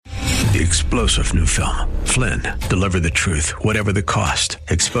The explosive new film, Flynn, deliver the truth, whatever the cost,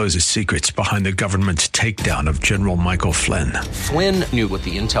 exposes secrets behind the government's takedown of General Michael Flynn. Flynn knew what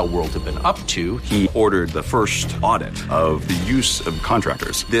the intel world had been up to. He ordered the first audit of the use of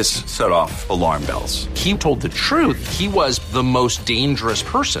contractors. This set off alarm bells. He told the truth. He was the most dangerous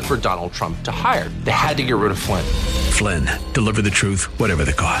person for Donald Trump to hire. They had to get rid of Flynn. Flynn, deliver the truth, whatever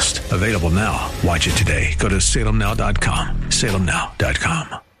the cost. Available now. Watch it today. Go to salemnow.com.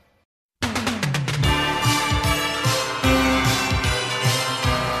 salemnow.com.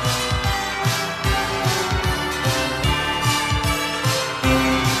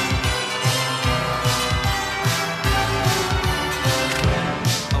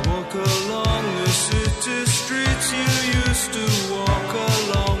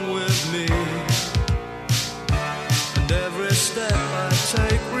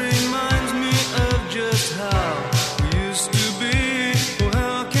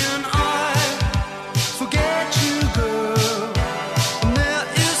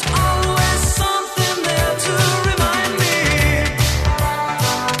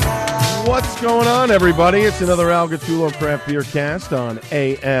 What's going on, everybody? It's another Al Gattullo Craft Beer Cast on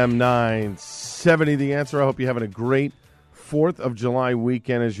AM 970. The Answer. I hope you're having a great 4th of July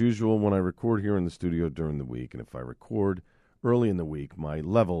weekend, as usual, when I record here in the studio during the week. And if I record early in the week, my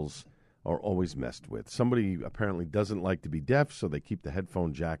levels are always messed with. Somebody apparently doesn't like to be deaf, so they keep the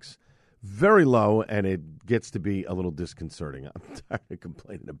headphone jacks very low, and it gets to be a little disconcerting. I'm tired of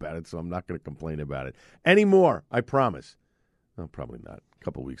complaining about it, so I'm not going to complain about it anymore, I promise. No, probably not. A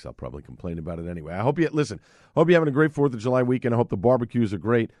couple of weeks, I'll probably complain about it anyway. I hope you're having a great 4th of July weekend. I hope the barbecues are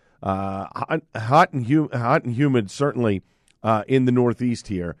great. Hot and humid, certainly, in the Northeast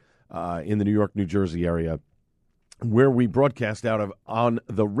here, in the New York, New Jersey area, where we broadcast out of on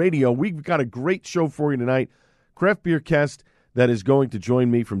the radio. We've got a great show for you tonight. Craft Beer Cast that is going to join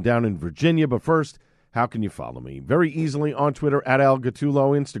me from down in Virginia. But first, how can you follow me? Very easily on Twitter, at Al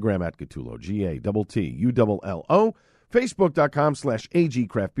Gattullo, Instagram, at Gattullo, Gattullo. Facebook.com/AG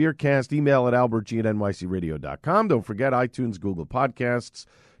Craft Beer Cast. Email at albertg@nycradio.com. Don't forget iTunes, Google Podcasts.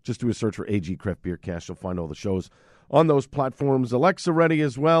 Just do a search for AG Craft Beer Cast. You'll find all the shows on those platforms. Alexa ready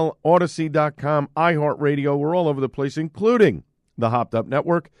as well. Odyssey.com, iHeartRadio. We're all over the place, including the Hopped Up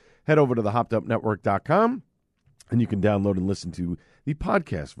Network. Head over to the hoppedupnetwork.com, and you can download and listen to the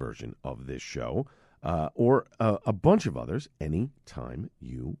podcast version of this show or a bunch of others anytime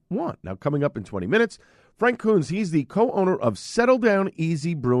you want. Now, coming up in 20 minutes, Frank Coons, he's the co-owner of Settle Down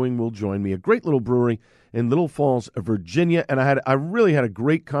Easy Brewing, will join me. A great little brewery in Little Falls, Virginia. And I really had a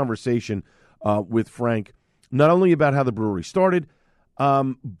great conversation with Frank, not only about how the brewery started,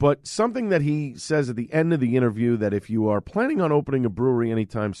 but something that he says at the end of the interview, that if you are planning on opening a brewery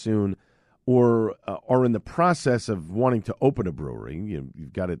anytime soon or are in the process of wanting to open a brewery,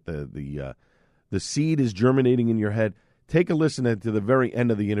 you've got it, the seed is germinating in your head, take a listen to the very end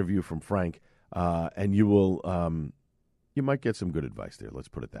of the interview from Frank. And you will, you might get some good advice there. Let's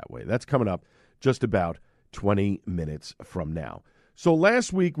put it that way. That's coming up just about 20 minutes from now. So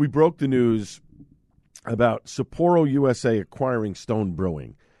last week we broke the news about Sapporo USA acquiring Stone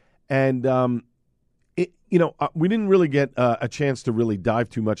Brewing, and we didn't really get a chance to really dive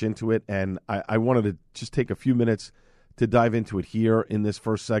too much into it. And I wanted to just take a few minutes to dive into it here in this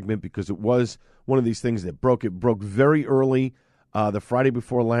first segment, because it was one of these things that broke. It broke very early, the Friday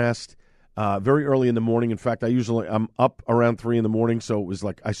before last. Very early in the morning. In fact, I'm up around 3 in the morning, so it was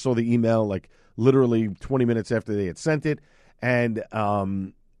like I saw the email like literally 20 minutes after they had sent it, and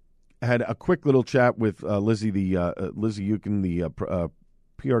had a quick little chat with Lizzie Eukin, the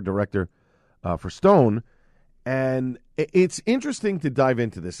PR director for Stone, and it's interesting to dive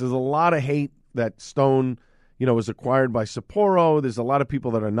into this. There's a lot of hate that Stone, was acquired by Sapporo. There's a lot of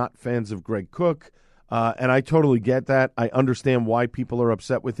people that are not fans of Greg Cook, and I totally get that. I understand why people are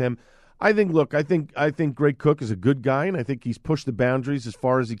upset with him. I think Greg Cook is a good guy, and I think he's pushed the boundaries as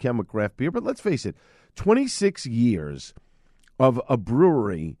far as he can with craft beer. But let's face it, 26 years of a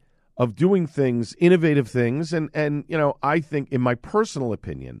brewery, of doing things, innovative things, and I think, in my personal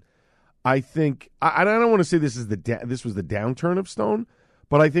opinion, I don't want to say this was the downturn of Stone,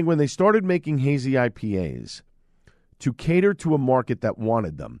 but I think when they started making hazy IPAs to cater to a market that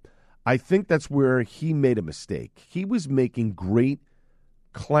wanted them, I think that's where he made a mistake. He was making great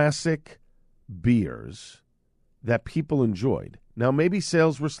classic beers that people enjoyed. Now, maybe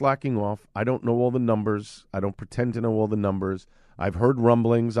sales were slacking off. I don't know all the numbers. I don't pretend to know all the numbers. I've heard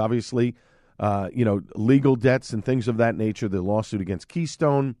rumblings, obviously, legal debts and things of that nature, the lawsuit against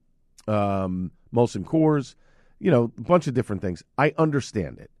Keystone, Molson Coors, a bunch of different things. I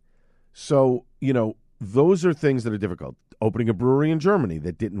understand it. So, those are things that are difficult. opening a brewery in Germany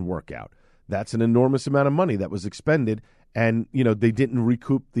that didn't work out. That's an enormous amount of money that was expended, and, they didn't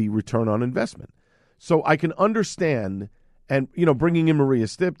recoup the return on investment. So I can understand, and, bringing in Maria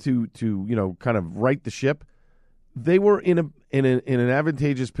Stipp to kind of right the ship, they were in an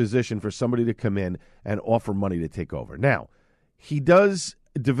advantageous position for somebody to come in and offer money to take over. Now, he does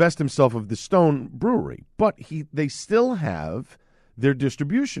divest himself of the Stone Brewery, but they still have their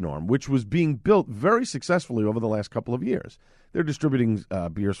distribution arm, which was being built very successfully over the last couple of years. They're distributing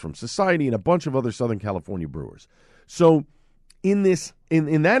beers from Society and a bunch of other Southern California brewers. So in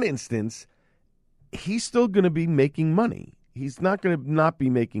that instance, he's still going to be making money. He's not going to not be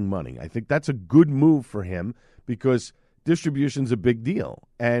making money. I think that's a good move for him because distribution's a big deal.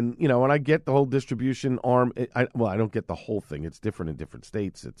 And, and I get the whole distribution arm. I don't get the whole thing. It's different in different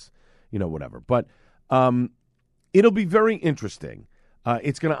states. It's, whatever. But it'll be very interesting.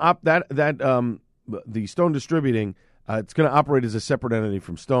 It's going to the Stone Distributing, it's going to operate as a separate entity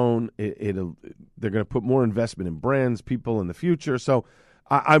from Stone. They're going to put more investment in brands, people in the future. So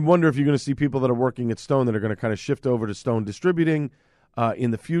I wonder if you're going to see people that are working at Stone that are going to kind of shift over to Stone Distributing in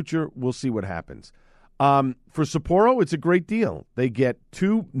the future. We'll see what happens. For Sapporo, it's a great deal. They get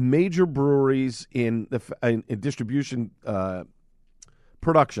two major breweries in distribution,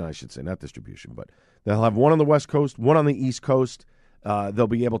 production, I should say, not distribution, but they'll have one on the West Coast, one on the East Coast. They'll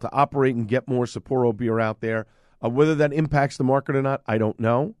be able to operate and get more Sapporo beer out there. Whether that impacts the market or not, I don't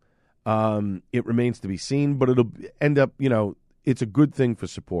know. It remains to be seen, but it'll end up, it's a good thing for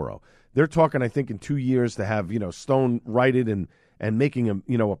Sapporo. They're talking, I think, in 2 years to have, Stone righted and making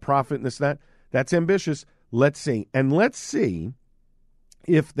a profit and this and that. That's ambitious. Let's see. And let's see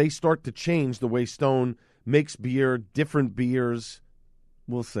if they start to change the way Stone makes beer, different beers.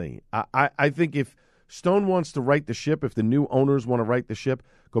 We'll see. I think if Stone wants to right the ship, if the new owners want to right the ship,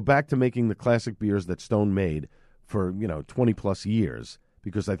 go back to making the classic beers that Stone made for, 20-plus years,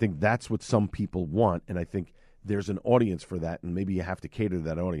 because I think that's what some people want, and I think there's an audience for that, and maybe you have to cater to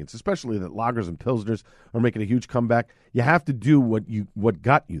that audience, especially that lagers and pilsners are making a huge comeback. You have to do what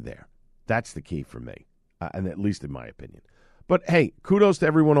got you there. That's the key for me, and at least in my opinion. But, hey, kudos to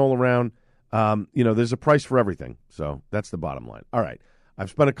everyone all around. There's a price for everything, so that's the bottom line. All right, I've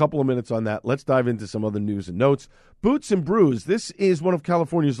spent a couple of minutes on that. Let's dive into some other news and notes. Boots and Brews. This is one of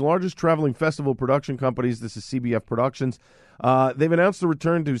California's largest traveling festival production companies. This is CBF Productions. They've announced the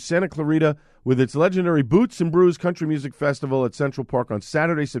return to Santa Clarita with its legendary Boots and Brews Country Music Festival at Central Park on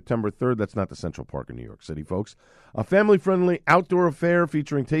Saturday, September 3rd. That's not the Central Park in New York City, folks. A family-friendly outdoor affair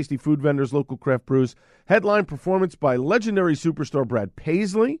featuring tasty food vendors, local craft brews. Headline performance by legendary superstar Brad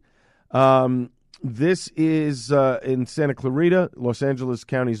Paisley. This is in Santa Clarita, Los Angeles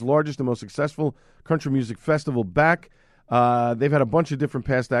County's largest and most successful country music festival back. They've had a bunch of different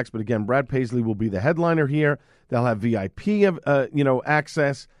past acts, but again, Brad Paisley will be the headliner here. They'll have VIP,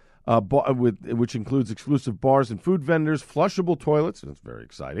 access, which includes exclusive bars and food vendors, flushable toilets, and it's very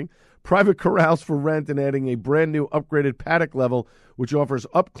exciting, private corrals for rent, and adding a brand new upgraded paddock level, which offers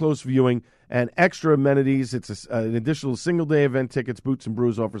up-close viewing and extra amenities. It's an additional single-day event tickets. Boots and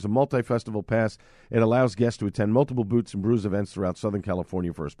Brews offers a multi-festival pass. It allows guests to attend multiple Boots and Brews events throughout Southern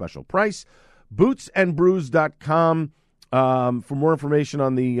California for a special price. Bootsandbrews.com. For more information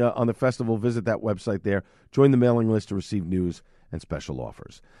on the festival, visit that website there. Join the mailing list to receive news and special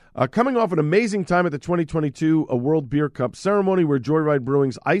offers. Coming off an amazing time at the 2022 World Beer Cup ceremony where Joyride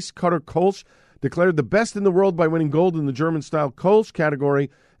Brewing's Ice Cutter Kolsch declared the best in the world by winning gold in the German-style Kolsch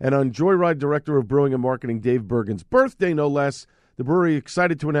category, and on Joyride Director of Brewing and Marketing Dave Bergen's birthday, no less, the brewery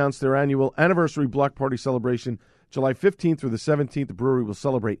excited to announce their annual anniversary block party celebration. July 15th through the 17th, the brewery will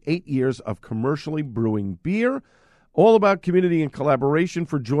celebrate 8 years of commercially brewing beer. All about community and collaboration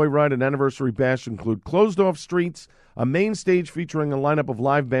for Joyride. An anniversary bash include closed-off streets, a main stage featuring a lineup of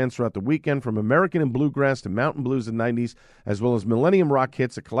live bands throughout the weekend, from American and bluegrass to mountain blues and 90s, as well as millennium rock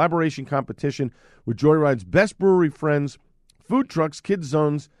hits, a collaboration competition with Joyride's best brewery friends, food trucks, kids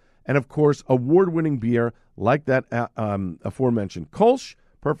zones, and, of course, award-winning beer like that aforementioned Kolsch,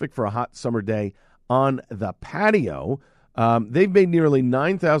 perfect for a hot summer day on the patio. They've made nearly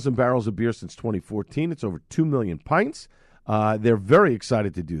 9,000 barrels of beer since 2014. It's over 2 million pints. They're very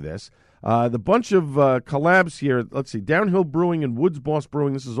excited to do this. The bunch of collabs here, let's see, Downhill Brewing and Woods Boss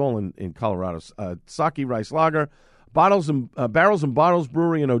Brewing, this is all in Colorado. Sake Rice Lager. Barrels and Bottles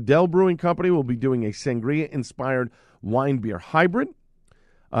Brewery and Odell Brewing Company will be doing a sangria-inspired wine-beer hybrid.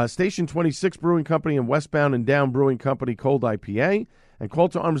 Station 26 Brewing Company and Westbound and Down Brewing Company Cold IPA. And Call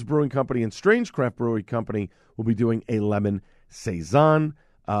to Arms Brewing Company and Strange Craft Brewing Company will be doing a lemon saison.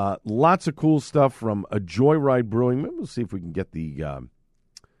 Lots of cool stuff from a Joyride Brewing. Maybe we'll see if we can get the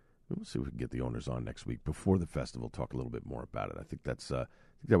We'll see if we can get the owners on next week before the festival. Talk a little bit more about it. I think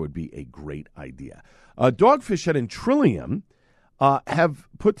that would be a great idea. Dogfish Head and Trillium have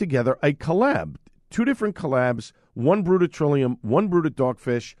put together a collab. 2 different collabs. One brewed at Trillium, one brewed at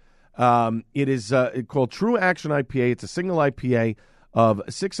Dogfish. It is called True Action IPA. It's a single IPA of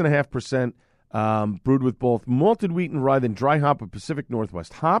 6.5%, brewed with both malted wheat and rye, then dry hop of Pacific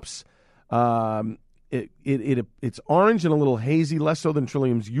Northwest hops. It's orange and a little hazy, less so than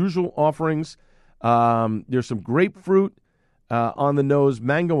Trillium's usual offerings. There's some grapefruit on the nose,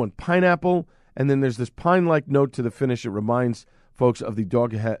 mango and pineapple, and then there's this pine-like note to the finish. It reminds folks of the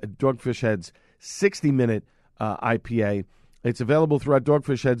Dogfish Head's 60-minute IPA. It's available throughout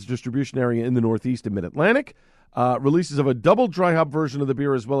Dogfish Head's distribution area in the Northeast and Mid-Atlantic. Releases of a double dry hop version of the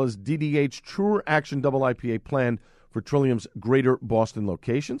beer, as well as DDH Truer Action Double IPA planned for Trillium's Greater Boston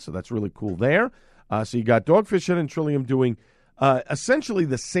location. So that's really cool there. So you got Dogfish Head and Trillium doing essentially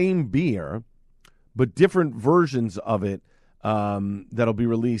the same beer, but different versions of it that'll be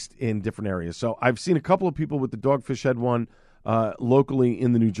released in different areas. So I've seen a couple of people with the Dogfish Head one locally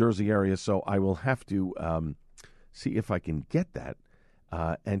in the New Jersey area, so I will have to see if I can get that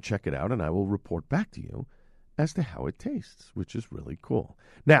and check it out, and I will report back to you as to how it tastes, which is really cool.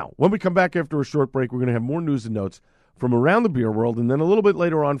 Now, when we come back after a short break, we're going to have more news and notes from around the beer world, and then a little bit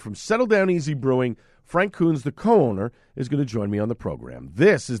later on from Settle Down Easy Brewing, Frank Coons, the co-owner, is going to join me on the program.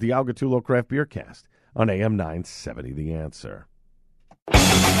 This is the Al Gattullo Craft Beer Cast on AM 970 The Answer.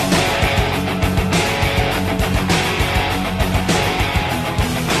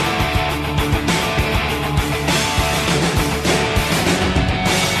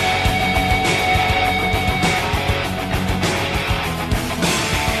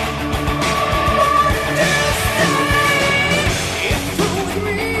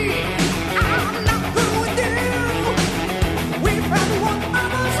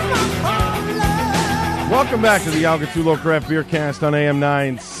 Welcome back to the Al Gattullo Craft Beer Cast on AM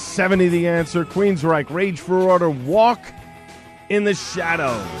 970 The Answer. Queensryche, Rage for Order, Walk in the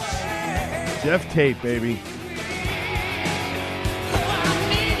Shadows. Jeff Tate, baby.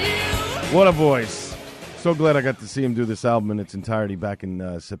 What a voice. So glad I got to see him do this album in its entirety back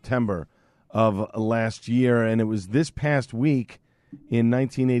in September of last year. And it was this past week in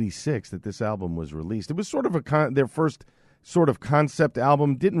 1986 that this album was released. It was sort of their first sort of concept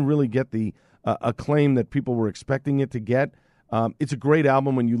album. Didn't really get the acclaim that people were expecting it to get. It's a great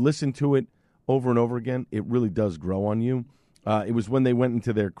album. When you listen to it over and over again, it really does grow on you. It was when they went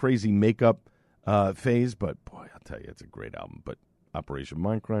into their crazy makeup phase, but boy, I'll tell you, it's a great album. But Operation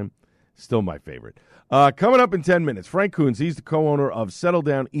Mindcrime, still my favorite. Coming up in 10 minutes, Frank Coons, he's the co-owner of Settle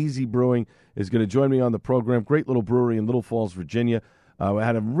Down Easy Brewing, is going to join me on the program. Great little brewery in Little Falls, Virginia. I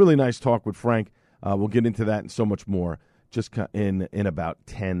had a really nice talk with Frank. We'll get into that and so much more just in about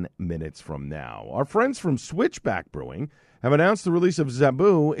 10 minutes from now. Our friends from Switchback Brewing have announced the release of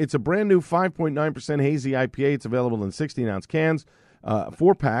Zaboo. It's a brand new 5.9% hazy IPA. It's available in 16-ounce cans,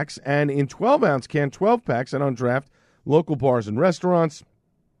 4-packs, and in 12-ounce can, 12-packs, and on draft, local bars and restaurants.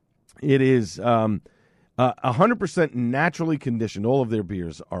 It is 100% naturally conditioned. All of their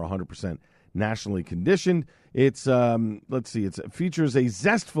beers are 100% nationally conditioned. It's, it features a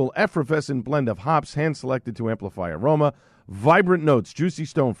zestful, effervescent blend of hops, hand-selected to amplify aroma, vibrant notes, juicy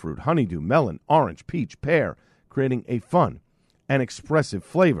stone fruit, honeydew, melon, orange, peach, pear, creating a fun and expressive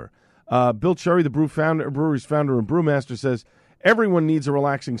flavor. Bill Cherry, the brewery's founder and brewmaster, says, everyone needs a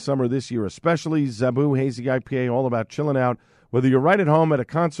relaxing summer this year, especially Zaboo Hazy IPA, all about chilling out. Whether you're right at home, at a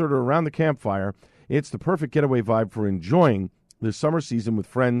concert, or around the campfire, it's the perfect getaway vibe for enjoying the summer season with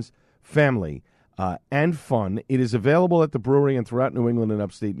friends, family, and fun. It is available at the brewery and throughout New England and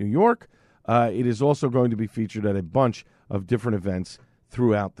upstate New York. It is also going to be featured at a bunch of different events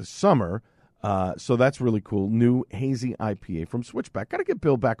throughout the summer. So that's really cool. New hazy IPA from Switchback. Got to get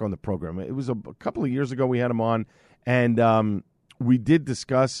Bill back on the program. It was a couple of years ago we had him on, and we did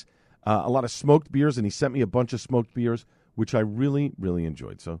discuss a lot of smoked beers, and he sent me a bunch of smoked beers, which I really, really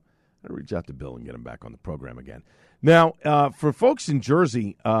enjoyed. So I'm going to reach out to Bill and get him back on the program again. Now, for folks in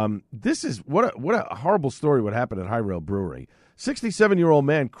Jersey, this is what a horrible story what happened at High Rail Brewery. 67-year-old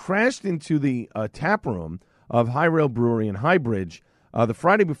man crashed into the tap room of High Rail Brewery in Highbridge the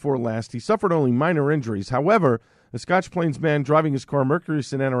Friday before last. He suffered only minor injuries. However, the Scotch Plains man driving his car Mercury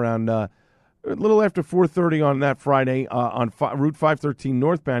Sedan around a little after 4:30 on that Friday on Route 513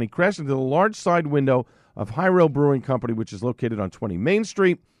 northbound, he crashed into the large side window of High Rail Brewing Company, which is located on 20 Main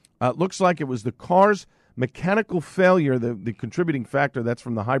Street. Looks like it was the car's mechanical failure, the contributing factor. That's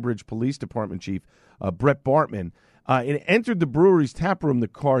from the Highbridge Police Department Chief, Brett Bartman. It entered the brewery's tap room, the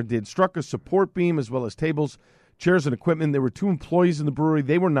car did, struck a support beam as well as tables, chairs and equipment. There were 2 employees in the brewery.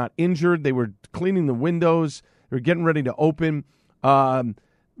 They were not injured. They were cleaning the windows. They were getting ready to open.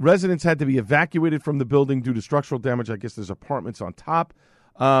 Residents had to be evacuated from the building due to structural damage. I guess there's apartments on top.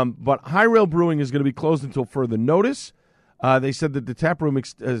 But High Rail Brewing is going to be closed until further notice. They said that the tap room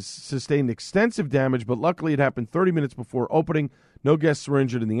sustained extensive damage, but luckily it happened 30 minutes before opening. No guests were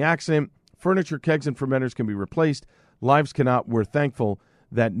injured in the accident. Furniture, kegs, and fermenters can be replaced. Lives cannot. We're thankful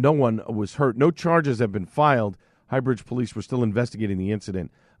that no one was hurt. No charges have been filed. Highbridge police were still investigating the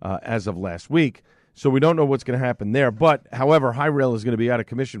incident as of last week. So we don't know what's going to happen there. But, however, High Rail is going to be out of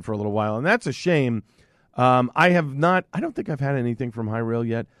commission for a little while, and that's a shame. I don't think I've had anything from High Rail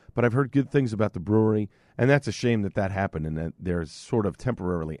yet, but I've heard good things about the brewery, and that's a shame that happened and that they're sort of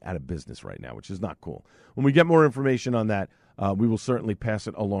temporarily out of business right now, which is not cool. When we get more information on that, we will certainly pass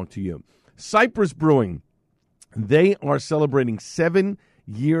it along to you. Cypress Brewing, they are celebrating 7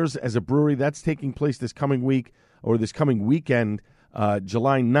 years as a brewery. That's taking place this coming week or this coming weekend.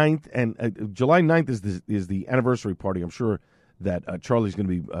 July 9th, and July 9th is the anniversary party. I'm sure that Charlie's going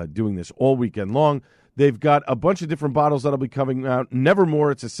to be doing this all weekend long. They've got a bunch of different bottles that'll be coming out.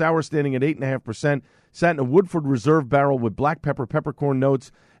 Nevermore, it's a sour standing at 8.5%, sat in a Woodford Reserve barrel with black pepper, peppercorn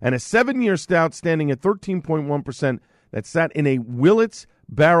notes, and a 7-year stout standing at 13.1% that sat in a Willits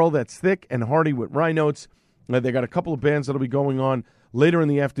barrel that's thick and hearty with rye notes. They got a couple of bands that'll be going on later in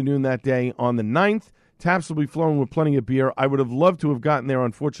the afternoon that day on the 9th. Taps will be flowing with plenty of beer. I would have loved to have gotten there.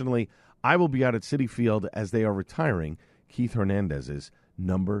 Unfortunately, I will be out at Citi Field as they are retiring Keith Hernandez's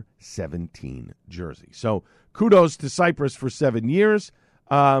number 17 jersey. So kudos to Cypress for 7 years.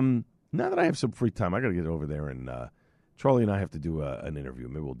 Now that I have some free time, I got to get over there, and Charlie and I have to do an interview.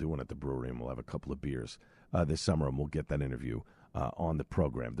 Maybe we'll do one at the brewery, and we'll have a couple of beers this summer, and we'll get that interview on the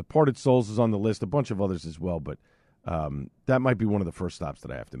program. Departed Souls is on the list, a bunch of others as well, but that might be one of the first stops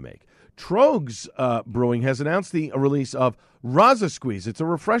that I have to make. Trogs Brewing has announced the release of Raza Squeeze. It's a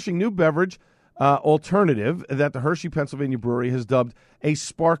refreshing new beverage alternative that the Hershey, Pennsylvania brewery has dubbed a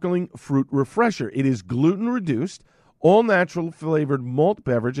sparkling fruit refresher. It is gluten-reduced, all-natural flavored malt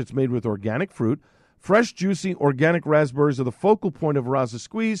beverage. It's made with organic fruit. Fresh, juicy, organic raspberries are the focal point of Raza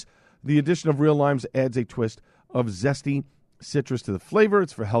Squeeze. The addition of real limes adds a twist of zesty citrus to the flavor.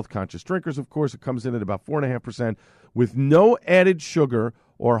 It's for health-conscious drinkers, of course. It comes in at about 4.5% with no added sugar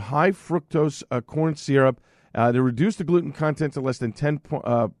or high fructose corn syrup. They reduced the gluten content to less than 10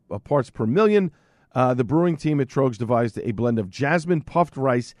 parts per million. The brewing team at Trogs devised a blend of jasmine, puffed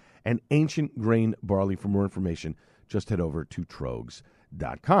rice, and ancient grain barley. For more information, just head over to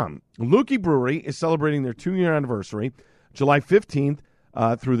trogs.com. Lukey Brewery is celebrating their 2-year anniversary, July 15th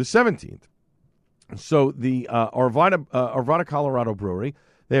through the 17th. So the Arvada, Colorado brewery,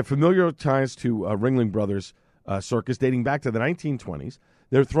 they have familiar ties to Ringling Brothers Circus dating back to the 1920s.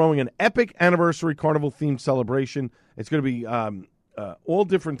 They're throwing an epic anniversary carnival-themed celebration. It's going to be all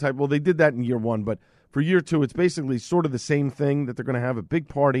different type. Well, they did that in year 1, but for year 2, it's basically sort of the same thing that they're going to have a big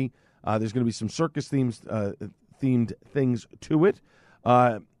party. There's going to be some circus themed things to it.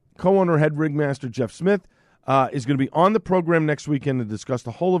 Co-owner, head ringmaster Jeff Smith is going to be on the program next weekend to discuss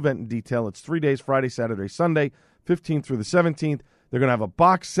the whole event in detail. It's 3 days, Friday, Saturday, Sunday, 15th through the 17th. They're going to have a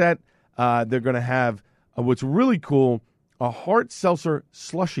box set. They're going to have what's really cool, a hard seltzer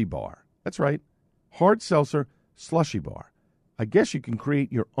slushy bar. That's right, hard seltzer slushy bar. I guess you can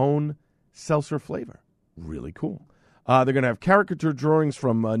create your own seltzer flavor. Really cool. They're going to have caricature drawings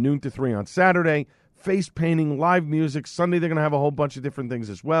from noon to 3 on Saturday, face painting, live music. Sunday they're going to have a whole bunch of different things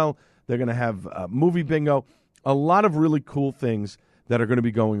as well. They're going to have movie bingo, a lot of really cool things that are going to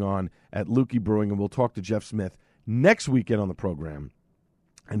be going on at Lukey Brewing, and we'll talk to Jeff Smith next weekend on the program,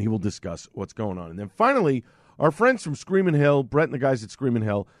 and he will discuss what's going on. And then finally, our friends from Screamin' Hill, Brett and the guys at Screamin'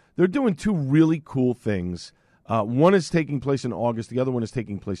 Hill, they're doing 2 really cool things. One is taking place in August. The other one is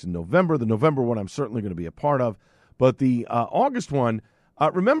taking place in November. The November one I'm certainly going to be a part of. But the August one,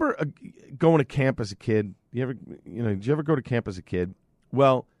 remember going to camp as a kid? Did you ever go to camp as a kid?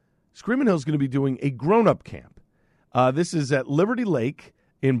 Well, Screamin' Hill is going to be doing a grown-up camp. This is at Liberty Lake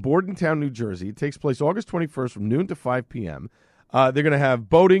in Bordentown, New Jersey. It takes place August 21st from noon to 5 p.m. They're going to have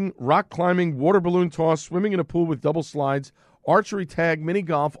boating, rock climbing, water balloon toss, swimming in a pool with double slides, archery, tag, mini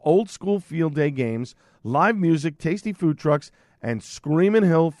golf, old school field day games, live music, tasty food trucks, and Screamin'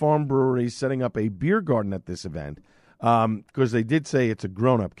 Hill Farm Brewery setting up a beer garden at this event because they did say it's a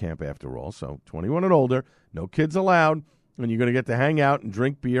grown-up camp after all, so 21 and older, no kids allowed, and you're going to get to hang out and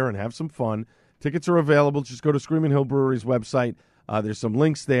drink beer and have some fun. Tickets are available. Just go to Screamin' Hill Brewery's website. There's some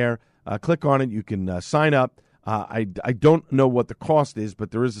links there. Click on it. You can sign up. I don't know what the cost is, but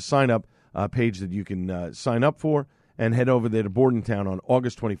there is a sign-up page that you can sign up for and head over there to Bordentown on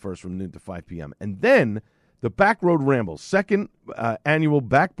August 21st from noon to 5 p.m. And then the Backroad Ramble, second annual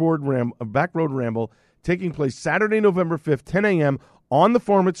Backroad Ramble, taking place Saturday, November 5th, 10 a.m. on the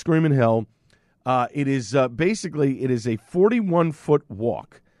farm at Screamin' Hill. It is basically, it is a 41-foot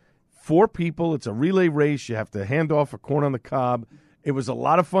walk. 4 people. It's a relay race. You have to hand off a corn on the cob. It was a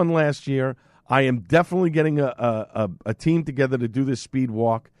lot of fun last year. I am definitely getting a team together to do this speed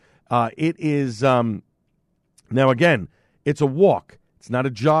walk. It is now again, it's a walk. It's not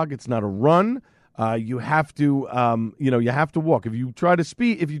a jog. It's not a run. You have to you have to walk. If you try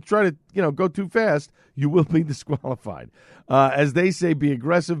to go too fast, you will be disqualified. As they say, be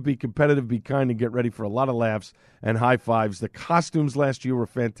aggressive, be competitive, be kind, and get ready for a lot of laughs and high fives. The costumes last year were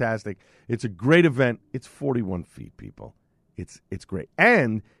fantastic. It's a great event. It's 41 feet, people. It's great.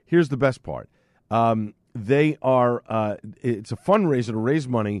 And here's the best part. They are it's a fundraiser to raise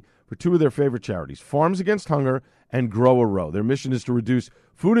money for 2 of their favorite charities, Farms Against Hunger and Grow a Row. Their mission is to reduce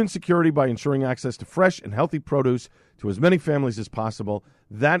food insecurity by ensuring access to fresh and healthy produce to as many families as possible.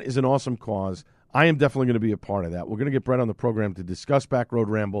 That is an awesome cause. I am definitely going to be a part of that. We're going to get Brett on the program to discuss Backroad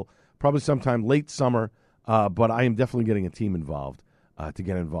Ramble, probably sometime late summer, but I am definitely getting a team involved to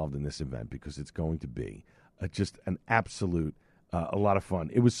get involved in this event because it's going to be just an absolute a lot of fun.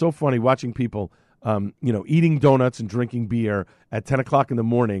 It was so funny watching people eating donuts and drinking beer at 10 o'clock in the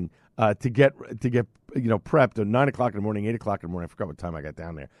morning to get prepped at 9 o'clock in the morning, 8 o'clock in the morning. I forgot what time I got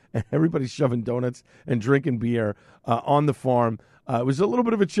down there. And everybody's shoving donuts and drinking beer on the farm. It was a little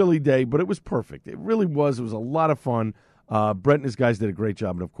bit of a chilly day, but it was perfect. It really was. It was a lot of fun. Brett and his guys did a great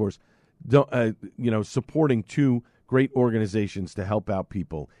job. And, of course, supporting 2 great organizations to help out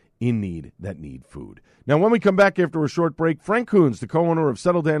people in need that need food. Now, when we come back after a short break, Frank Coons, the co-owner of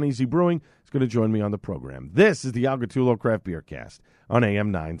Settle Down Easy Brewing, is going to join me on the program. This is the Al Gattullo Craft Beer Cast on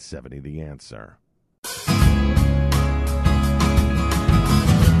AM 970, The Answer.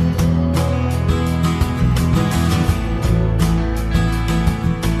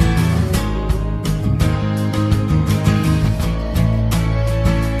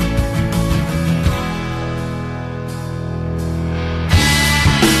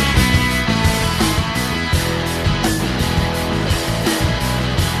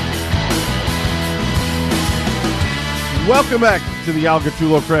 Welcome back to the Al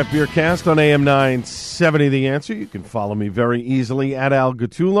Gattullo Craft Beer Cast on AM 970 The Answer. You can follow me very easily at Al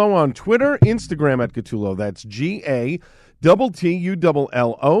Gattullo on Twitter, Instagram at Gattullo. That's GATTULLO,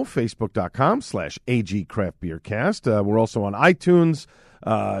 Facebook.com/AG Craft Beer Cast. We're also on iTunes,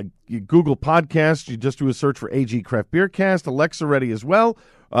 Google Podcasts. You just do a search for AG Craft Beer Cast. Alexa ready as well.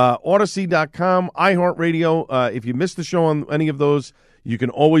 Odyssey.com, iHeartRadio. If you missed the show on any of those, you can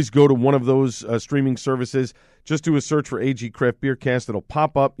always go to one of those streaming services. Just do a search for AG Craft Beer Cast. It'll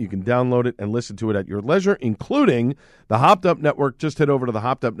pop up. You can download it and listen to it at your leisure, including the Hopped Up Network. Just head over to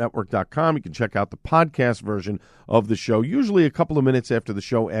thehoppedupnetwork.com. You can check out the podcast version of the show, usually a couple of minutes after the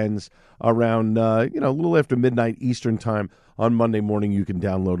show ends, around a little after midnight Eastern time on Monday morning. You can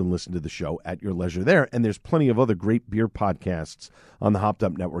download and listen to the show at your leisure there. And there's plenty of other great beer podcasts on the Hopped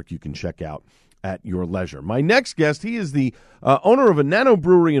Up Network you can check out at your leisure. My next guest, he is the owner of a nano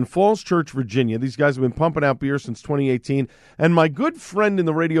brewery in Falls Church, Virginia. These guys have been pumping out beer since 2018. And my good friend in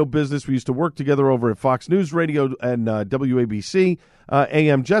the radio business, we used to work together over at Fox News Radio and WABC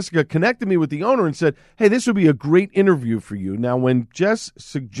AM, Jessica, connected me with the owner and said, hey, this would be a great interview for you. Now, when Jess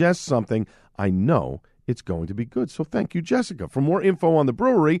suggests something, I know it's going to be good. So thank you, Jessica. For more info on the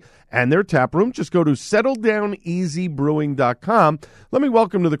brewery and their tap room, just go to settledowneasybrewing.com. Let me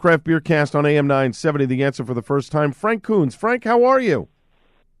welcome to the Craft Beer Cast on AM 970, The Answer for the first time, Frank Coons. Frank, how are you?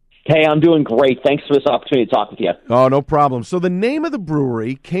 Hey, I'm doing great. Thanks for this opportunity to talk with you. Oh, no problem. So the name of the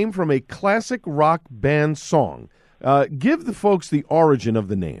brewery came from a classic rock band song. Give the folks the origin of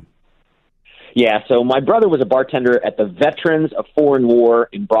the name. Yeah, so my brother was a bartender at the Veterans of Foreign War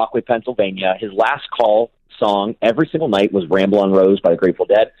in Brockway, Pennsylvania. His last call song every single night was Ramble on Rose by the Grateful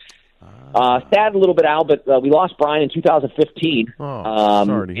Dead. Sad a little bit, Al, but we lost Brian in 2015.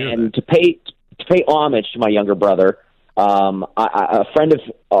 Sorry to hear that. To pay homage to my younger brother, a friend of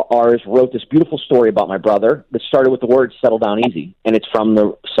ours wrote this beautiful story about my brother that started with the words "Settle Down Easy," and it's from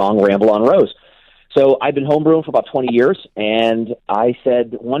the song Ramble on Rose. So I've been homebrewing for about 20 years, and I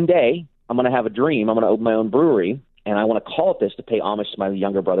said one day, I'm going to have a dream. I'm going to open my own brewery, and I want to call it this to pay homage to my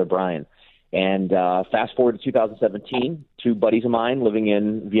younger brother, Brian. And fast forward to 2017, 2 buddies of mine living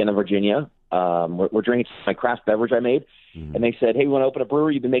in Vienna, Virginia. We're drinking my craft beverage I made, and they said, hey, we want to open a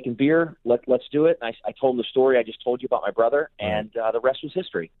brewery. You've been making beer. Let's do it. And I told them the story I just told you about my brother, and the rest was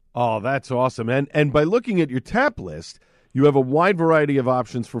history. Oh, that's awesome. And by looking at your tap list, you have a wide variety of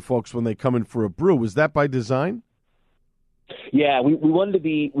options for folks when they come in for a brew. Was that by design? Yeah, we wanted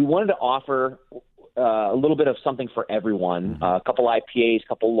to offer a little bit of something for everyone. A couple IPAs, a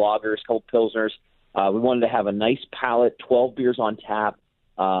couple lagers, a couple pilsners. We wanted to have a nice palette, 12 beers on tap,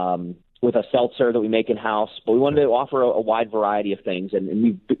 with a seltzer that we make in house. But we wanted to offer a wide variety of things,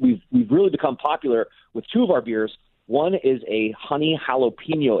 and we've really become popular with two of our beers. One is a honey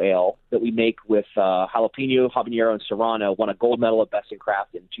jalapeno ale that we make with jalapeno, habanero, and serrano. Won a gold medal at Best in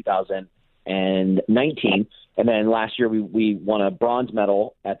Craft in 2019, and then last year we won a bronze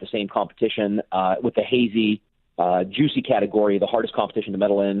medal at the same competition with the hazy. Juicy category, the hardest competition to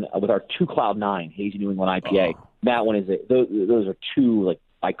medal in, with our 2 Cloud 9 Hazy New England IPA. Oh. That one is those are two like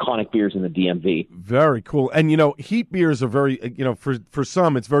iconic beers in the DMV. Very cool. And heat beers are very for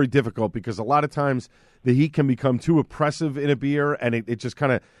some it's very difficult because a lot of times the heat can become too oppressive in a beer, and it just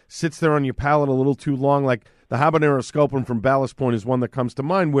kind of sits there on your palate a little too long. Like the Habanero Sculpin from Ballast Point is one that comes to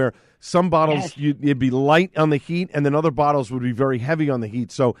mind, where some bottles you'd be light on the heat, and then other bottles would be very heavy on the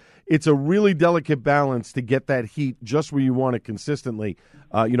heat. So it's a really delicate balance to get that heat just where you want it consistently,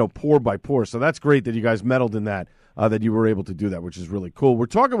 pour by pour. So that's great that you guys meddled in that. That you were able to do that, which is really cool. We're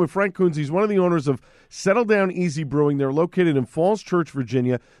talking with Frank Kunze. He's one of the owners of Settle Down Easy Brewing. They're located in Falls Church,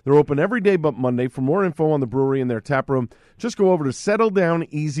 Virginia. They're open every day but Monday. For more info on the brewery and their tap room, just go over to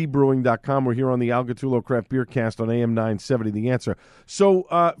settledowneasybrewing.com. We're here on the Al Gattullo Craft Beer Cast on AM 970, The Answer.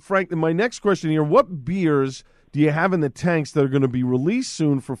 So, Frank, my next question here, what beers do you have in the tanks that are going to be released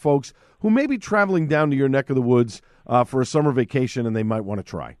soon for folks who may be traveling down to your neck of the woods for a summer vacation and they might want to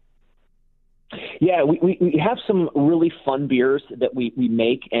try? Yeah, we have some really fun beers that we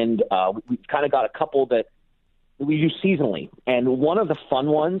make, and we've kind of got a couple that we use seasonally. And one of the fun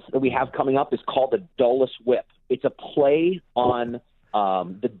ones that we have coming up is called the Dulles Whip. It's a play on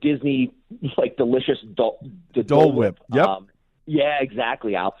the Disney, delicious Dole Whip. Yep. Yeah,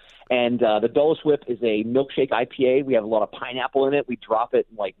 exactly, Al. And the Dulles Whip is a milkshake IPA. We have a lot of pineapple in it. We drop it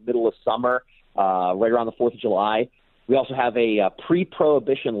in middle of summer, right around the 4th of July. We also have a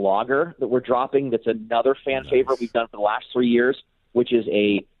pre-prohibition lager that we're dropping that's another fan favorite we've done for the last 3 years, which is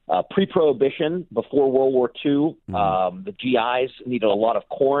a pre-prohibition before World War II. The GIs needed a lot of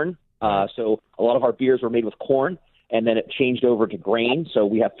corn, so a lot of our beers were made with corn, and then it changed over to grain. So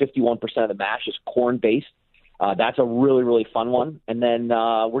we have 51% of the mash is corn-based. That's a really, really fun one. And then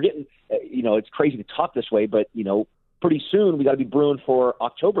we're getting, it's crazy to talk this way, but, pretty soon we got to be brewing for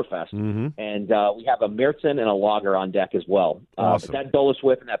Oktoberfest, and we have a Märzen and a lager on deck as well. Awesome. But that Dulles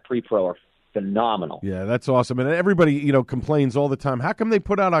Whip and that pre-pro are phenomenal. Yeah, that's awesome. And everybody, complains all the time. How come they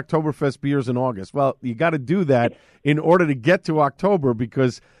put out Oktoberfest beers in August? Well, you got to do that in order to get to October,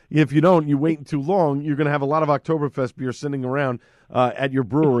 because if you don't, you wait too long, you're going to have a lot of Oktoberfest beer sitting around at your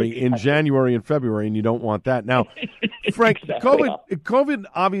brewery in January and February, and you don't want that. Now, Frank, COVID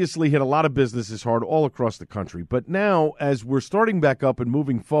obviously hit a lot of businesses hard all across the country. But now, as we're starting back up and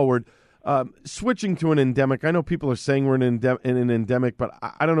moving forward, switching to an endemic, I know people are saying we're in an endemic, but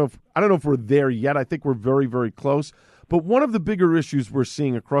I don't know if we're there yet. I think we're very, very close. But one of the bigger issues we're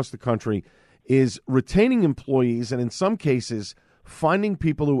seeing across the country is retaining employees, and in some cases, finding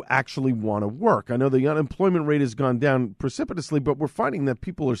people who actually want to work. I know the unemployment rate has gone down precipitously, but we're finding that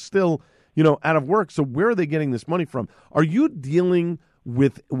people are still, out of work. So where are they getting this money from? Are you dealing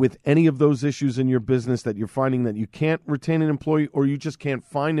with any of those issues in your business that you're finding that you can't retain an employee, or you just can't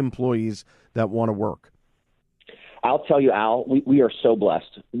find employees that want to work? I'll tell you, Al, we are so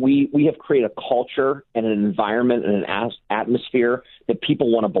blessed. We have created a culture and an environment and an atmosphere that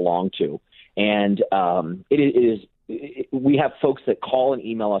people want to belong to. And we have folks that call and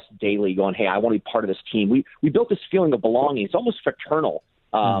email us daily going, hey, I want to be part of this team. We built this feeling of belonging. It's almost fraternal.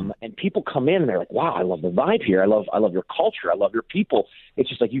 And people come in and they're like, wow, I love the vibe here. I love your culture. I love your people. It's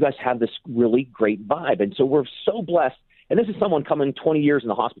just like, you guys have this really great vibe. And so we're so blessed. And this is someone coming 20 years in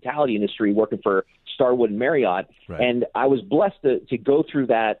the hospitality industry, working for Starwood and Marriott. Right. And I was blessed to go through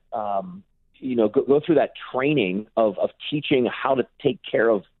that, go through that training of teaching how to take care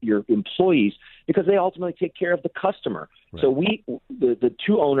of your employees, because they ultimately take care of the customer. Right. So the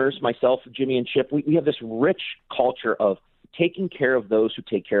two owners, myself, Jimmy and Chip, we have this rich culture of taking care of those who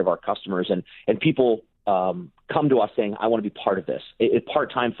take care of our customers, and people come to us saying, I want to be part of this,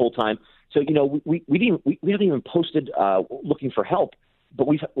 part-time, full-time. So, we haven't even posted looking for help, but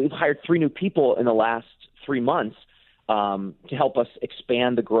we've hired 3 new people in the last 3 months to help us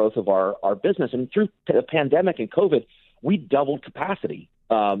expand the growth of our business. And through the pandemic and COVID, we doubled capacity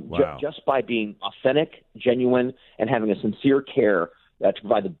just by being authentic, genuine, and having a sincere care to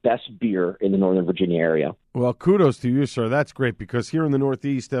provide the best beer in the Northern Virginia area. Well, kudos to you, sir. That's great, because here in the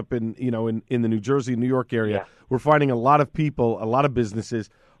Northeast, up in the New Jersey, New York area, we're finding a lot of people, a lot of businesses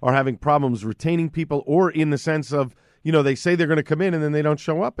are having problems retaining people, or in the sense of, they say they're going to come in and then they don't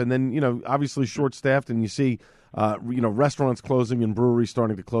show up. And then, obviously short-staffed, and you see, restaurants closing and breweries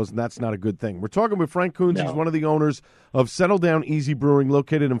starting to close, and that's not a good thing. We're talking with Frank Coons. No. He's one of the owners of Settle Down Easy Brewing,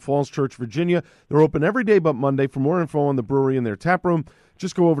 located in Falls Church, Virginia. They're open every day but Monday. For more info on the brewery and their tap room,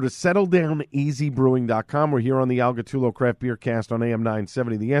 just go over to SettleDownEasyBrewing.com. We're here on the Al Gattullo Craft Beer Cast on AM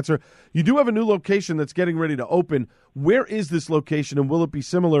 970 The Answer. You do have a new location that's getting ready to open. Where is this location, and will it be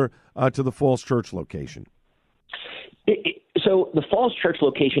similar to the Falls Church location? So the Falls Church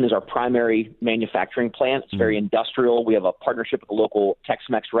location is our primary manufacturing plant. It's very industrial. We have a partnership with a local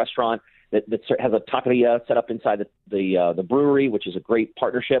Tex-Mex restaurant that has a taqueria set up inside the brewery, which is a great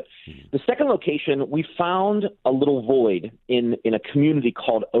partnership. The second location, we found a little void in a community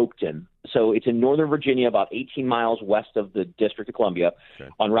called Oakton. So it's in Northern Virginia, about 18 miles west of the District of Columbia,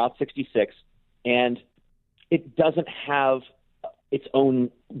 on Route 66. And it doesn't have its own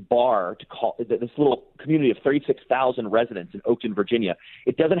bar to call this little community of 36,000 residents in Oakton, Virginia.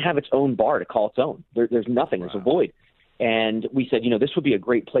 It doesn't have its own bar to call its own. There's nothing. Wow. There's a void. And we said, this would be a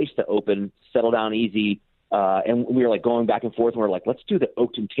great place to open, Settle Down Easy. And we were like going back and forth, and we're like, let's do the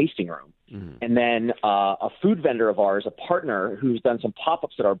Oakton Tasting Room. And then a food vendor of ours, a partner who's done some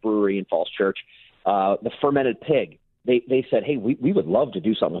pop-ups at our brewery in Falls Church, the Fermented Pig, they said, hey, we would love to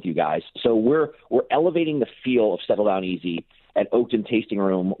do something with you guys. So we're elevating the feel of Settle Down Easy at Oakton Tasting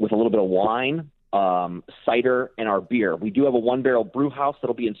Room with a little bit of wine, cider, and our beer. We do have a one-barrel brew house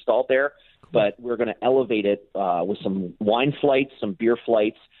that'll be installed there, but we're going to elevate it with some wine flights, some beer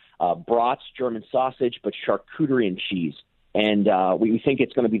flights, brats, German sausage, but charcuterie and cheese. And we think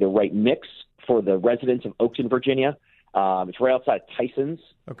it's going to be the right mix for the residents of Oakton, Virginia. It's right outside of Tyson's.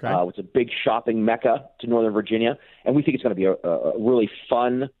 Okay. It's a big shopping mecca to Northern Virginia. And we think it's going to be a really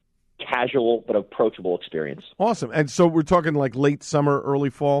fun, casual, but approachable experience. Awesome. And so we're talking like late summer,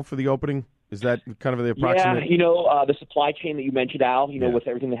 early fall for the opening? Is that kind of the approximate? Yeah, the supply chain that you mentioned, Al, with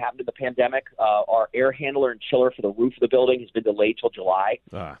everything that happened in the pandemic, our air handler and chiller for the roof of the building has been delayed till July.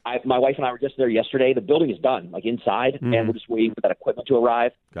 My wife and I were just there yesterday. The building is done, like inside, and we're just waiting for that equipment to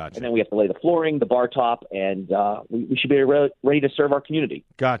arrive. Gotcha. And then we have to lay the flooring, the bar top, and we should be ready to serve our community.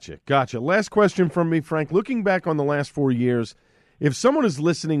 Gotcha. Last question from me, Frank. Looking back on the last 4 years, if someone is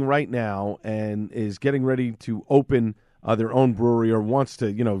listening right now and is getting ready to open their own brewery or wants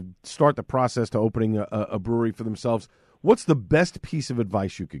to, start the process to opening a brewery for themselves, what's the best piece of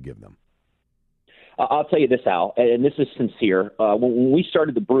advice you could give them? I'll tell you this, Al, and this is sincere. When we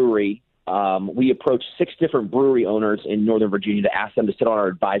started the brewery, we approached 6 different brewery owners in Northern Virginia to ask them to sit on our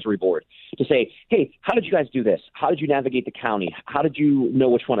advisory board to say, hey, how did you guys do this? How did you navigate the county? How did you know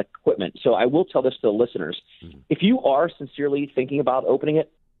which one equipment? So I will tell this to the listeners. If you are sincerely thinking about opening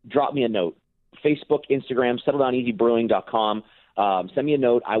it, drop me a note. Facebook, Instagram, SettleDownEasyBrewing.com. Send me a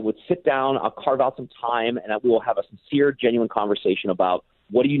note. I would sit down. I'll carve out some time, and we will have a sincere, genuine conversation about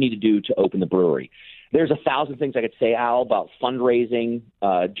what do you need to do to open the brewery. There's 1,000 things I could say, Al, about fundraising,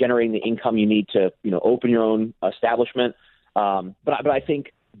 generating the income you need to, open your own establishment. But I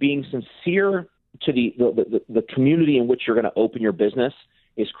think being sincere to the community in which you're going to open your business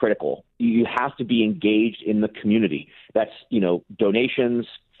is critical. You have to be engaged in the community. That's, donations,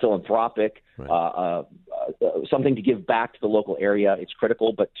 philanthropic, right. Something to give back to the local area. It's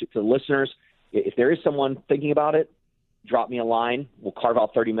critical. But to the listeners, if there is someone thinking about it, drop me a line. We'll carve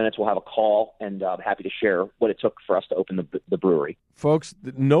out 30 minutes. We'll have a call, and I'm happy to share what it took for us to open the brewery. Folks,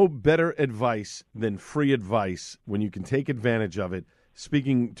 no better advice than free advice when you can take advantage of it.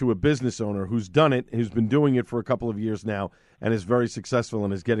 Speaking to a business owner who's done it, who's been doing it for a couple of years now, and is very successful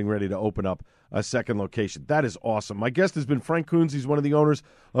and is getting ready to open up a second location. That is awesome. My guest has been Frank Coons. He's one of the owners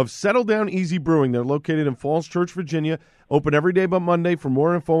of Settle Down Easy Brewing. They're located in Falls Church, Virginia. Open every day but Monday. For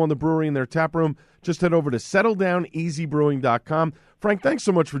more info on the brewery and their tap room, just head over to SettleDownEasyBrewing.com. Frank, thanks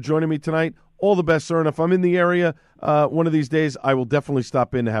so much for joining me tonight. All the best, sir. And if I'm in the area one of these days, I will definitely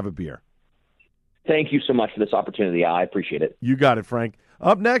stop in to have a beer. Thank you so much for this opportunity. I appreciate it. You got it, Frank.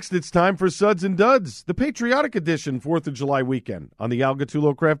 Up next, it's time for Suds and Duds, the patriotic edition 4th of July weekend on the Al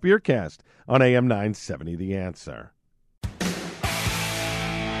Gattullo Craft Beer Cast on AM 970 The Answer.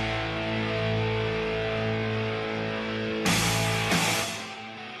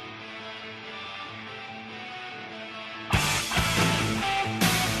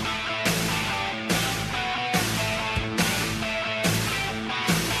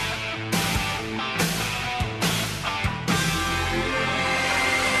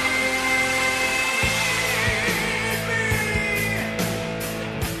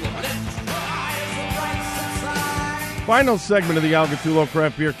 Final segment of the Al Gattullo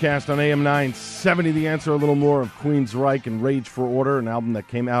Craft Beer Cast on AM 970 The Answer. A little more of Queensryche and Rage for Order, an album that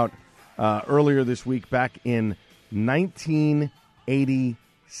came out earlier this week back in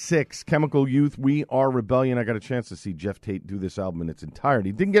 1986. Chemical Youth, We Are Rebellion. I got a chance to see Jeff Tate do this album in its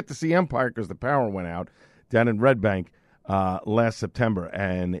entirety. Didn't get to see Empire because the power went out down in Red Bank last September,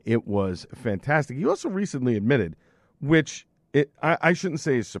 and it was fantastic. He also recently admitted, which I shouldn't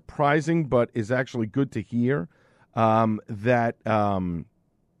say is surprising, but is actually good to hear, that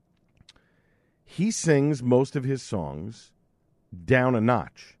he sings most of his songs down a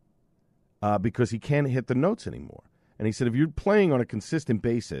notch because he can't hit the notes anymore. And he said, if you're playing on a consistent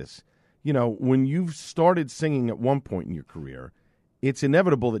basis, when you've started singing at one point in your career, it's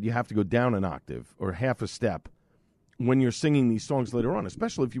inevitable that you have to go down an octave or half a step when you're singing these songs later on,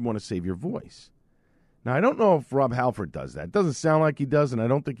 especially if you want to save your voice. Now, I don't know if Rob Halford does that. It doesn't sound like he does, and I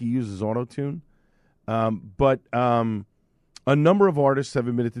don't think he uses auto-tune. But a number of artists have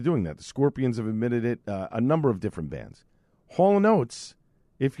admitted to doing that. The Scorpions have admitted it, a number of different bands. Hall & Oates,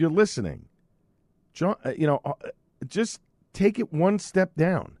 if you're listening, John, just take it one step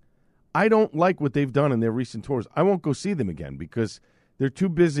down. I don't like what they've done in their recent tours. I won't go see them again because they're too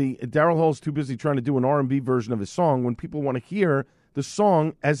busy. Daryl Hall's too busy trying to do an R&B version of his song when people want to hear the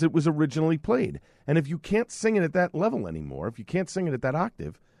song as it was originally played. And if you can't sing it at that level anymore, if you can't sing it at that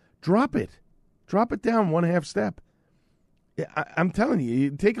octave, drop it. Drop it down one half step. I'm telling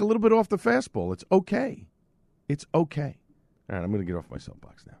you, take a little bit off the fastball. It's okay. It's okay. All right, I'm going to get off my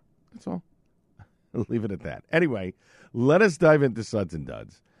soapbox now. That's all. I'll leave it at that. Anyway, let us dive into Suds and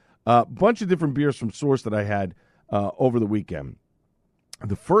Duds. A bunch of different beers from Source that I had over the weekend.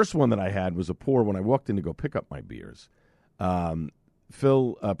 The first one that I had was a pour when I walked in to go pick up my beers.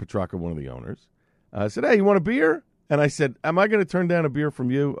 Phil Petrarca, one of the owners, said, hey, you want a beer? And I said, am I going to turn down a beer from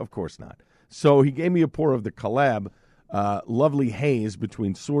you? Of course not. So he gave me a pour of the collab Lovely Haze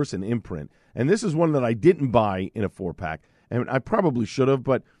between Source and Imprint. And this is one that I didn't buy in a 4-pack. And I probably should have,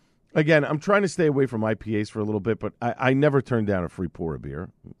 but again, I'm trying to stay away from IPAs for a little bit, but I never turn down a free pour of beer.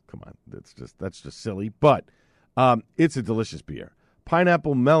 Come on, that's just silly. But it's a delicious beer.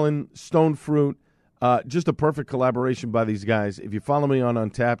 Pineapple, melon, stone fruit, just a perfect collaboration by these guys. If you follow me on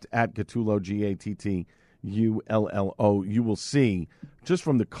Untapped, at Gattulo, Gattullo, you will see, just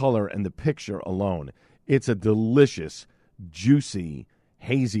from the color and the picture alone, it's a delicious, juicy,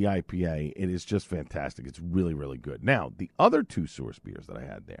 hazy IPA. It is just fantastic. It's really, really good. Now, the other two Source beers that I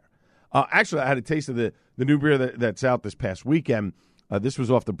had there, actually, I had a taste of the new beer that's out this past weekend. This was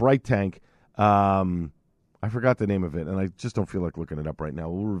off the Bright Tank. I forgot the name of it, and I just don't feel like looking it up right now.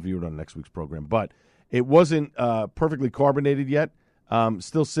 We'll review it on next week's program. But it wasn't perfectly carbonated yet.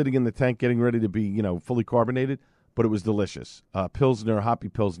 Still sitting in the tank, getting ready to be, fully carbonated. But it was delicious. Pilsner, hoppy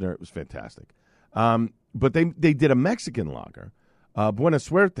Pilsner. It was fantastic. But they did a Mexican lager, Buena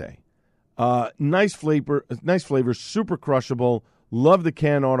Suerte. Nice flavor, super crushable. Love the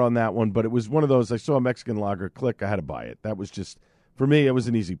can art on that one, but it was one of those, I saw a Mexican lager, click, I had to buy it. That was just, for me, it was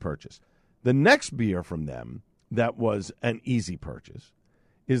an easy purchase. The next beer from them that was an easy purchase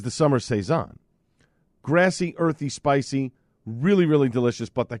is the Summer Saison. Grassy, earthy, spicy, really, really delicious,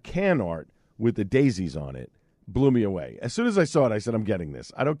 but the can art with the daisies on it blew me away. As soon as I saw it, I said, I'm getting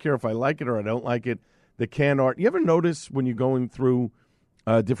this. I don't care if I like it or I don't like it. The can art, you ever notice when you're going through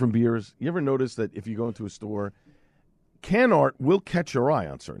different beers, you ever notice that if you go into a store, can art will catch your eye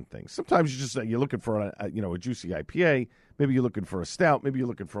on certain things. Sometimes you're looking for a juicy IPA. Maybe you're looking for a stout. Maybe you're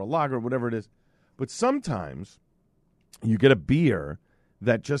looking for a lager, whatever it is. But sometimes you get a beer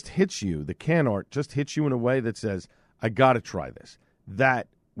that just hits you. The can art just hits you in a way that says, I got to try this. That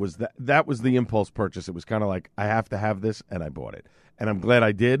was the impulse purchase. It was kind of like, I have to have this, and I bought it. And I'm glad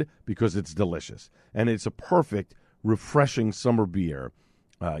I did because it's delicious. And it's a perfect, refreshing summer beer.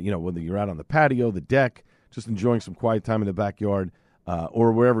 Whether you're out on the patio, the deck, just enjoying some quiet time in the backyard,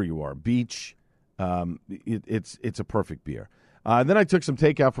 or wherever you are, beach. It's a perfect beer. Then I took some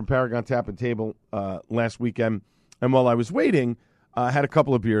takeout from Paragon Tap and Table last weekend, and while I was waiting, I had a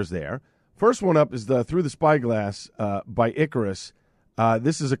couple of beers there. First one up is the Through the Spyglass by Icarus.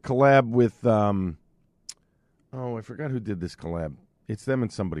 This is a collab with, I forgot who did this collab. It's them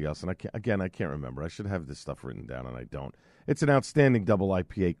and somebody else, and I can't remember. I should have this stuff written down, and I don't. It's an outstanding double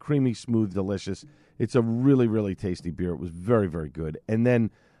IPA, creamy, smooth, delicious. It's a really, really tasty beer. It was very, very good. And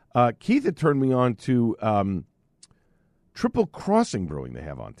then Keith had turned me on to Triple Crossing Brewing they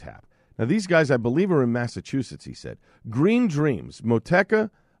have on tap. Now, these guys, I believe, are in Massachusetts, he said. Green Dreams, Moteca,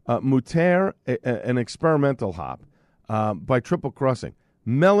 Muter, an experimental hop by Triple Crossing.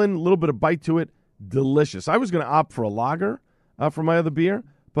 Melon, a little bit of bite to it, delicious. I was going to opt for a lager for my other beer,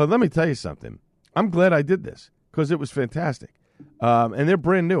 but let me tell you something. I'm glad I did this because it was fantastic. And they're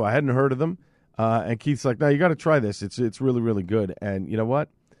brand new. I hadn't heard of them. And Keith's like, no, you got to try this. It's really, really good. And you know what?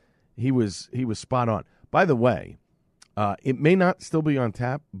 He was spot on. By the way, It may not still be on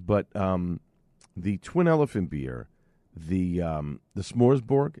tap, but the Twin Elephant beer, the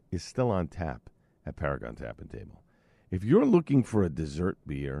S'moresborg, is still on tap at Paragon Tap and Table. If you're looking for a dessert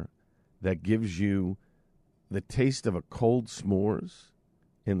beer that gives you the taste of a cold s'mores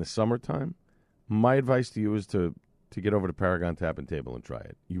in the summertime, my advice to you is to get over to Paragon Tap and Table and try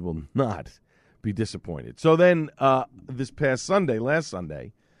it. You will not be disappointed. So then this past Sunday, last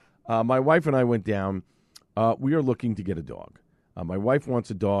Sunday, my wife and I went down. We are looking to get a dog. My wife wants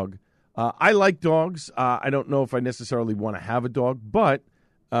a dog. I like dogs. I don't know if I necessarily want to have a dog, but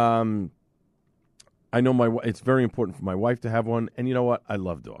I know it's very important for my wife to have one. And you know what? I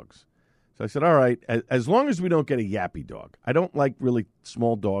love dogs. So I said, all right, as long as we don't get a yappy dog. I don't like really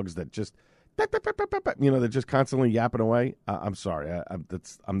small dogs that just, they're just constantly yapping away. I'm sorry.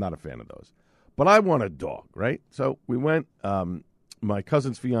 I'm not a fan of those. But I want a dog, right? So we went. My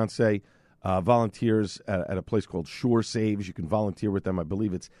cousin's fiance volunteers at a place called Shore Saves. You can volunteer with them. I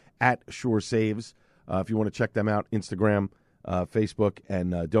believe it's at Shore Saves. If you want to check them out, Instagram, Facebook,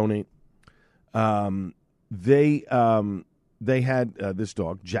 and donate. They had this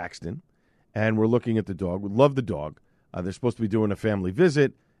dog, Jackson, and we're looking at the dog. We love the dog. They're supposed to be doing a family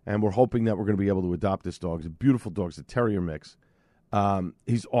visit, and we're hoping that we're going to be able to adopt this dog. It's a beautiful dog. It's a terrier mix.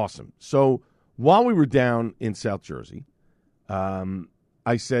 He's awesome. So while we were down in South Jersey,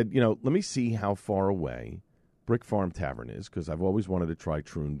 I said, let me see how far away Brick Farm Tavern is, because I've always wanted to try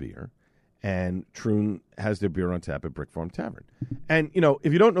Troon beer. And Troon has their beer on tap at Brick Farm Tavern. And,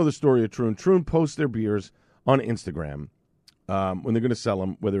 if you don't know the story of Troon posts their beers on Instagram when they're going to sell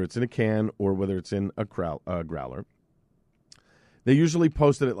them, whether it's in a can or whether it's in a growler. They usually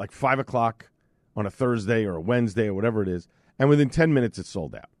post it at like 5 o'clock on a Thursday or a Wednesday or whatever it is, and within 10 minutes it's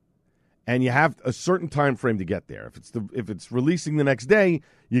sold out. And you have a certain time frame to get there. If it's releasing the next day,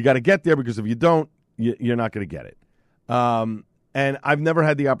 you got to get there, because if you don't, you're not going to get it. And I've never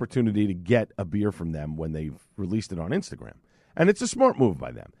had the opportunity to get a beer from them when they've released it on Instagram. And it's a smart move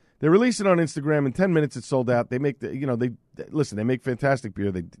by them. They release it on Instagram. In 10 minutes, it's sold out. They make they make fantastic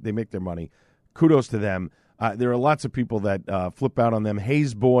beer. They make their money. Kudos to them. There are lots of people that flip out on them.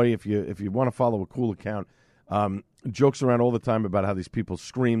 Hayes Boy, if you want to follow a cool account, jokes around all the time about how these people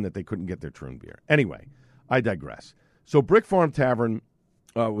scream that they couldn't get their Troon beer. Anyway, I digress. So Brick Farm Tavern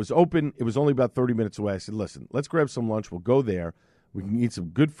was open. It was only about 30 minutes away. I said, listen, let's grab some lunch. We'll go there. We can eat some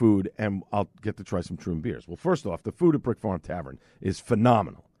good food, and I'll get to try some Troon beers. Well, first off, the food at Brick Farm Tavern is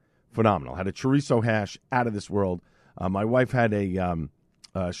phenomenal. Phenomenal. Had a chorizo hash out of this world. My wife had a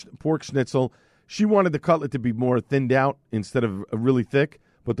pork schnitzel. She wanted the cutlet to be more thinned out instead of really thick,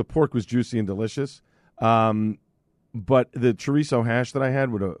 but the pork was juicy and delicious. But the chorizo hash that I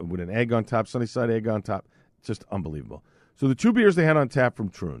had with an egg on top, sunny side egg on top, just unbelievable. So the two beers they had on tap from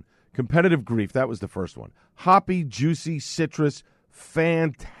Troon, Competitive Grief, that was the first one. Hoppy, juicy, citrus,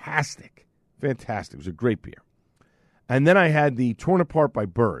 fantastic. Fantastic. It was a great beer. And then I had the Torn Apart by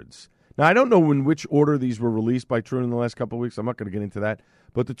Birds. Now, I don't know in which order these were released by Troon in the last couple of weeks. I'm not going to get into that.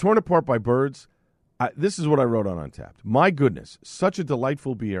 But the Torn Apart by Birds, this is what I wrote on Untappd. My goodness, such a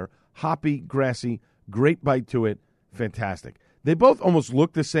delightful beer. Hoppy, grassy, great bite to it. Fantastic. They both almost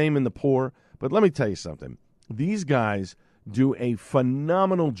look the same in the pour, but let me tell you something. These guys do a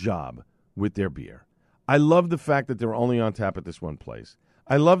phenomenal job with their beer. I love the fact that they're only on tap at this one place.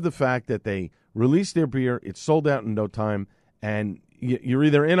 I love the fact that they release their beer, it's sold out in no time, and you're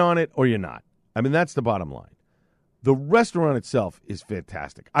either in on it or you're not. I mean, that's the bottom line. The restaurant itself is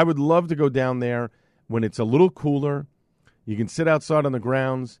fantastic. I would love to go down there when it's a little cooler. You can sit outside on the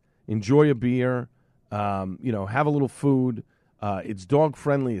grounds, enjoy a beer, have a little food. It's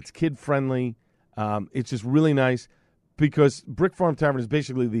dog-friendly. It's kid-friendly. It's just really nice because Brick Farm Tavern is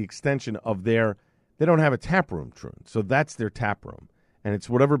basically the extension of they don't have a tap room, Troon, so that's their tap room. And it's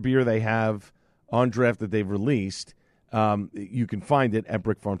whatever beer they have on draft that they've released. You can find it at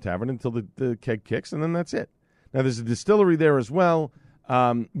Brick Farm Tavern until the keg kicks, and then that's it. Now, there's a distillery there as well.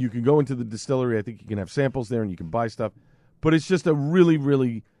 You can go into the distillery. I think you can have samples there, and you can buy stuff. But it's just a really,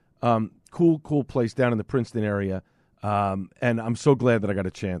 really cool place down in the Princeton area. And I'm so glad that I got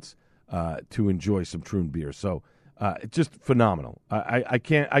a chance to enjoy some Troon beer. So just phenomenal. I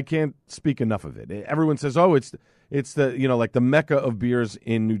can't speak enough of it. Everyone says, oh, it's the like the mecca of beers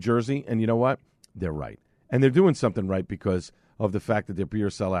in New Jersey. And you know what? They're right. And they're doing something right because of the fact that their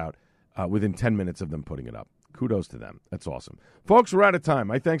beers sell out within 10 minutes of them putting it up. Kudos to them. That's awesome. Folks, we're out of time.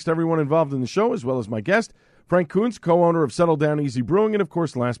 My thanks to everyone involved in the show, as well as my guest, Frank Kuntz, co-owner of Settle Down Easy Brewing, and, of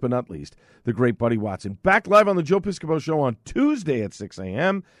course, last but not least, the great Buddy Watson. Back live on the Joe Piscopo Show on Tuesday at 6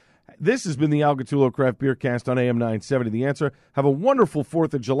 a.m. This has been the Al Gattullo Craft Beer Cast on AM 970 The Answer. Have a wonderful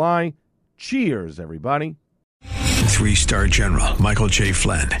 4th of July. Cheers, everybody. Three-star General Michael J.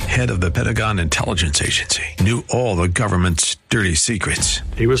 Flynn, head of the Pentagon Intelligence Agency, knew all the government's dirty secrets.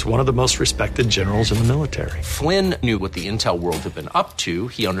 He was one of the most respected generals in the military. Flynn knew what the intel world had been up to.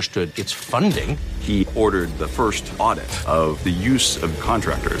 He understood its funding. He ordered the first audit of the use of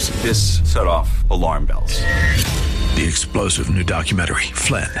contractors. This set off alarm bells. The explosive new documentary,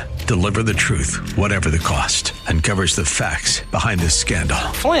 Flynn, Deliver the Truth, Whatever the Cost, uncovers the facts behind this scandal.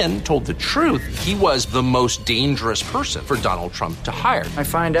 Flynn told the truth. He was the most dangerous person for Donald Trump to hire. I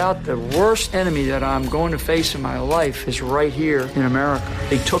find out the worst enemy that I'm going to face in my life is right here in America.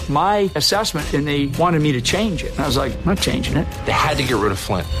 They took my assessment and they wanted me to change it. And I was like, I'm not changing it. They had to get rid of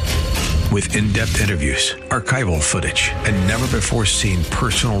Flynn. With in-depth interviews, archival footage, and never-before-seen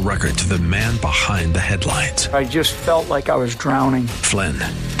personal records of the man behind the headlines. I just felt like I was drowning. Flynn,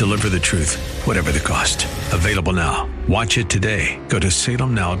 Deliver the Truth, Whatever the Cost. Available now. Watch it today. Go to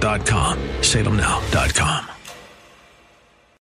salemnow.com. salemnow.com.